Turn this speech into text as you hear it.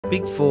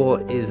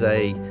Big4 is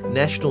a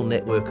national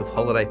network of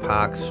holiday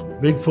parks.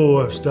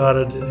 Big4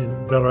 started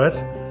in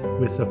Ballarat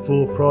with the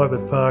 4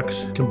 private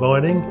parks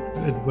combining.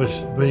 It was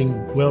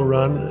being well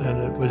run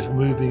and it was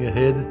moving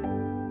ahead.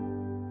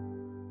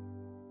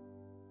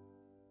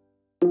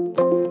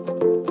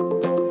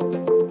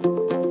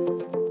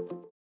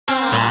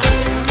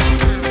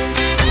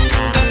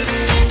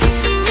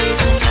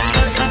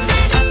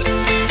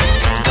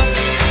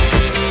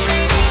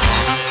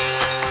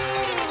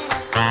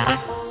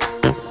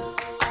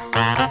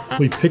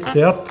 We picked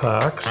out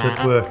parks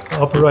that were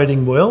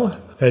operating well,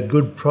 had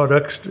good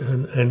products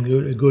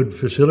and good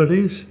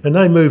facilities, and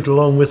they moved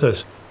along with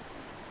us.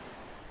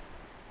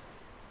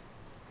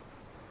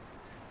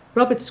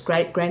 Robert's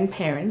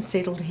great-grandparents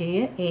settled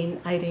here in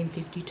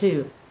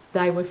 1852.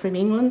 They were from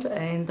England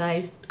and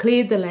they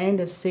cleared the land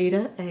of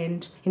cedar,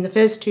 and in the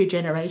first 2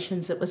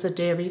 generations it was a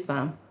dairy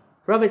farm.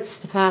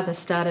 Robert's father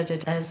started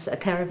it as a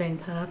caravan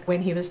park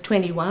when he was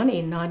 21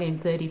 in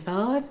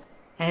 1935.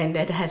 And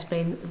it has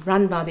been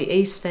run by the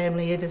East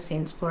family ever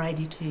since for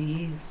 82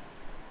 years.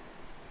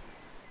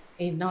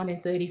 In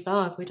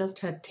 1935, we just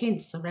had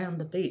tents around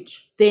the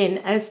beach. Then,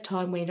 as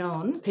time went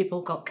on,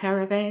 people got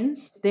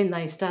caravans. Then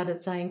they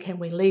started saying, can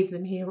we leave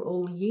them here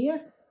all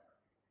year?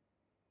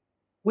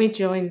 We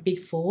joined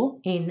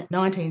Big4 in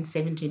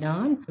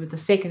 1979 with the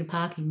second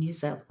park in New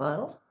South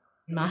Wales.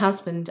 My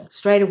husband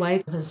straight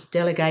away was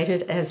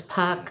delegated as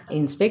park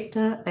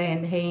inspector,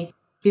 and he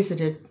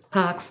visited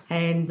parks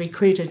and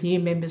recruited new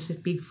members of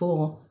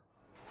Big4.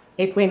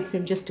 It went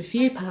from just a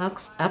few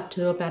parks up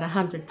to about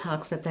 100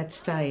 parks at that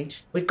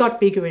stage. It got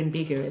bigger and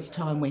bigger as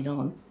time went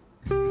on.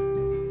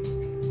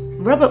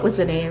 Robert was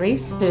an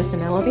Aries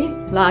personality,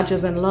 larger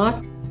than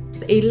life.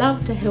 He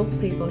loved to help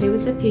people. He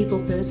was a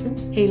people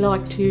person. He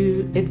liked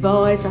to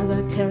advise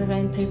other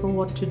caravan people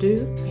what to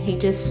do. He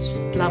just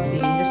loved the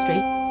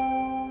industry.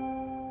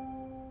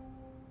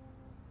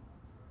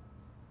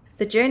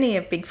 The journey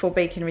of Big4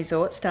 Beacon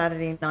Resort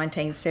started in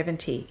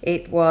 1970.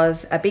 It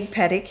was a big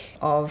paddock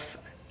of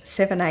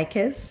 7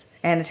 acres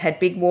and it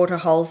had big water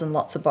holes and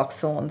lots of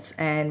boxthorns.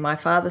 And my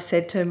father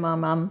said to my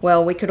mum,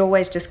 well, we could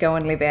always just go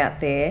and live out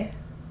there,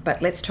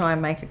 but let's try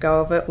and make a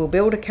go of it. We'll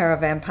build a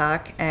caravan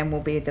park and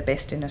we'll be the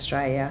best in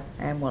Australia,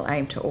 and we'll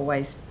aim to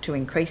always to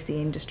increase the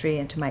industry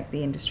and to make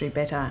the industry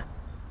better.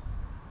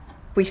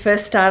 We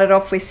first started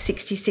off with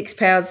 66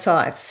 powered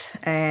sites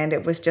and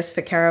it was just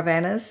for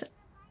caravanners.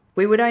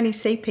 We would only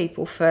see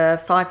people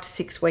for 5 to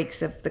 6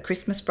 weeks of the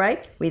Christmas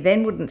break. We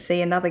then wouldn't see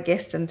another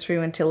guest and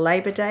through until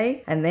Labor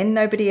Day, and then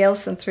nobody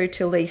else and through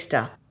till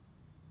Easter.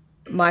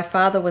 My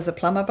father was a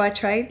plumber by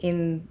trade.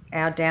 In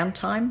our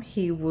downtime,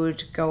 he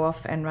would go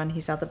off and run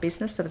his other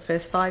business for the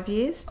first 5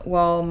 years,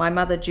 while my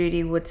mother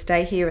Judy would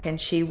stay here and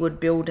she would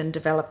build and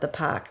develop the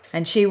park.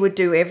 And she would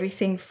do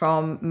everything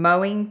from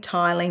mowing,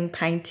 tiling,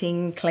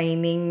 painting,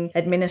 cleaning,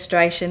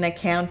 administration,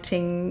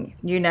 accounting,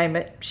 you name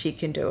it, she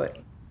can do it.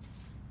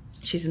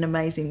 She's an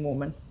amazing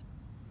woman.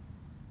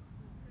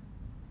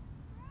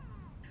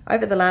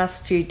 Over the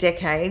last few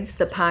decades,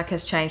 the park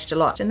has changed a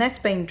lot, and that's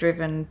been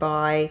driven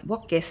by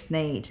what guests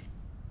need.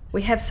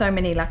 We have so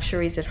many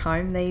luxuries at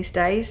home these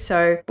days,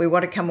 so we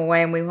want to come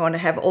away and we want to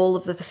have all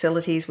of the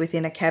facilities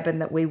within a cabin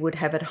that we would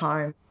have at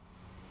home.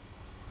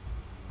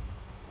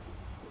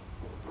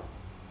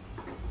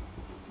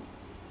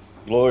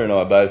 Gloria and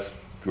I both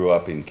grew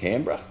up in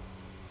Canberra.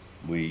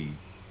 We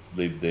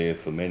lived there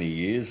for many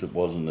years. It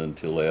wasn't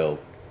until our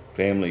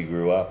family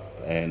grew up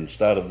and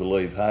started to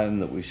leave home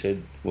that we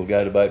said, we'll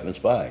go to Bateman's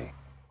Bay.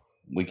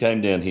 We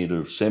came down here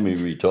to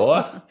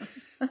semi-retire,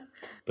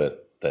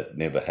 but that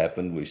never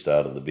happened. We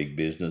started the big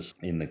business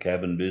in the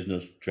cabin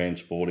business,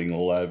 transporting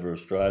all over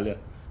Australia.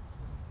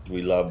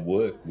 We love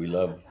work. We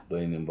love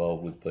being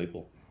involved with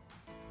people.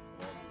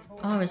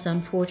 I was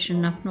unfortunate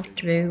enough not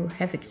to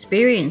have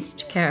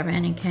experienced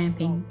caravan and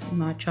camping in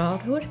my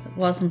childhood. It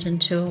wasn't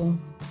until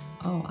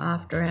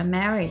after our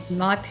marriage.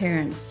 My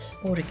parents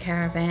bought a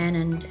caravan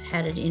and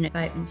had it in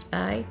Bateman's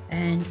Bay,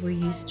 and we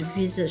used to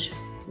visit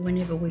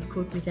whenever we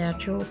could with our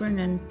children,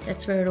 and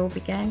that's where it all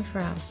began for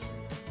us.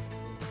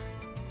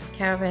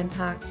 Caravan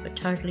parks were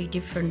totally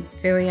different,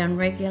 very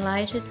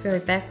unregulated, very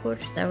backward.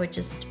 They were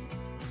just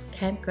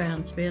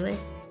campgrounds, really.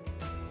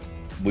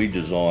 We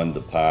designed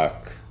the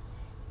park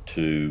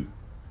to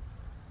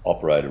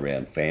operate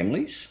around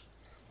families.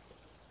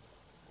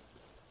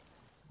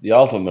 The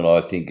ultimate,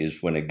 I think,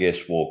 is when a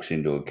guest walks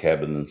into a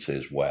cabin and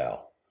says,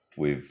 wow.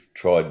 We've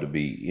tried to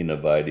be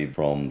innovative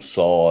from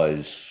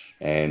size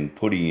and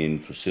putting in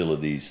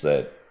facilities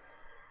that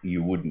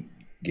you wouldn't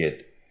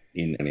get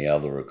in any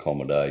other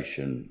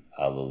accommodation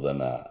other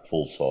than a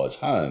full-size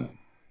home.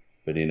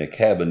 But in a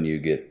cabin, you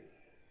get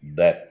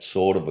that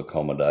sort of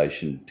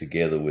accommodation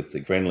together with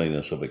the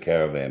friendliness of a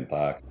caravan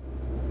park.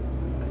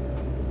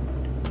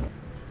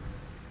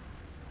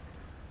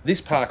 This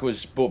park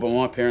was bought by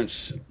my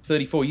parents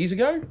 34 years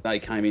ago. They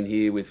came in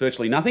here with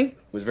virtually nothing. It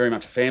was very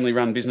much a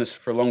family-run business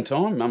for a long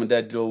time. Mum and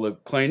Dad did all the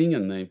cleaning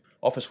and the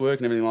office work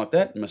and everything like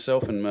that.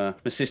 Myself and my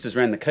sisters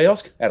ran the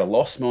kiosk, at a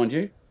loss, mind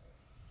you.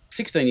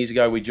 16 years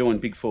ago, we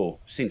joined Big 4.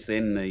 Since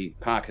then, the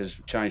park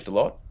has changed a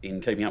lot in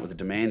keeping up with the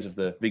demands of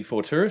the Big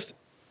 4 tourist.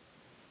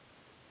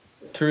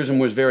 Tourism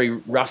was very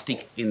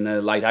rustic in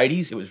the late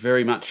 80s. It was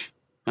very much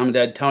Mum and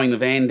Dad towing the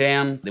van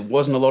down. There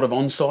wasn't a lot of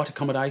on-site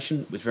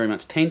accommodation. It was very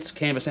much tents,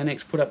 canvas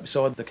annex put up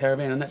beside the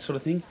caravan and that sort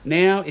of thing.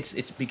 Now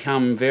it's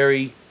become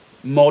very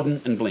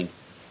modern and bling.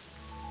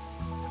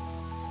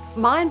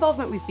 My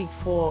involvement with Big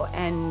 4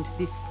 and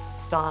this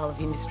style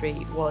of industry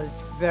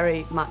was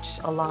very much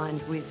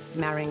aligned with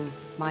marrying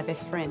my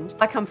best friend.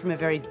 I come from a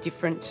very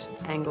different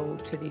angle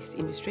to this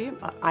industry.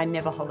 I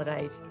never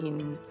holidayed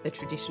in the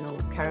traditional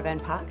caravan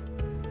park.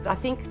 I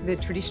think the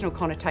traditional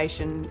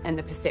connotation and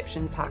the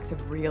perceptions parks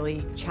have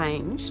really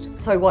changed.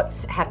 So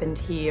what's happened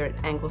here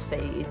at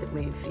Anglesea is that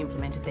we've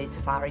implemented these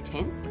safari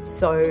tents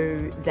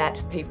so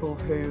that people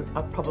who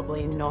are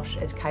probably not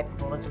as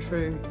capable as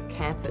true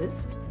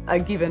campers are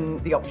given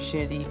the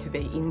opportunity to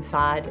be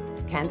inside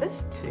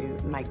canvas to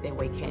make their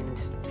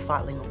weekend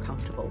slightly more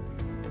comfortable.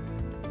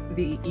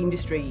 The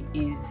industry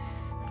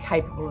is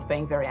capable of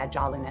being very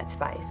agile in that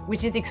space,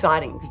 which is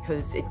exciting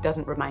because it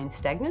doesn't remain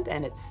stagnant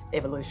and it's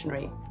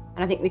evolutionary.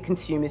 And I think the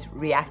consumers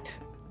react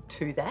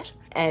to that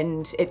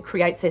and it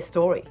creates their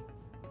story.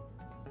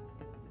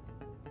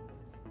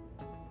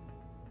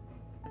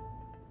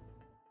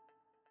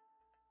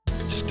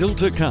 Still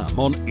to come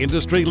on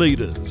Industry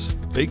Leaders,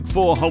 Big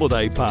 4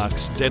 Holiday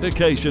Parks'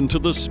 dedication to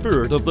the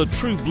spirit of the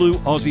true blue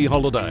Aussie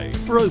holiday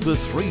for over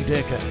 3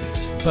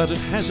 decades. But it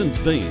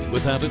hasn't been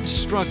without its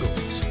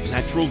struggles,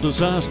 natural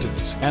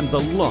disasters and the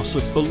loss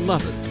of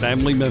beloved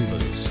family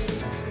members.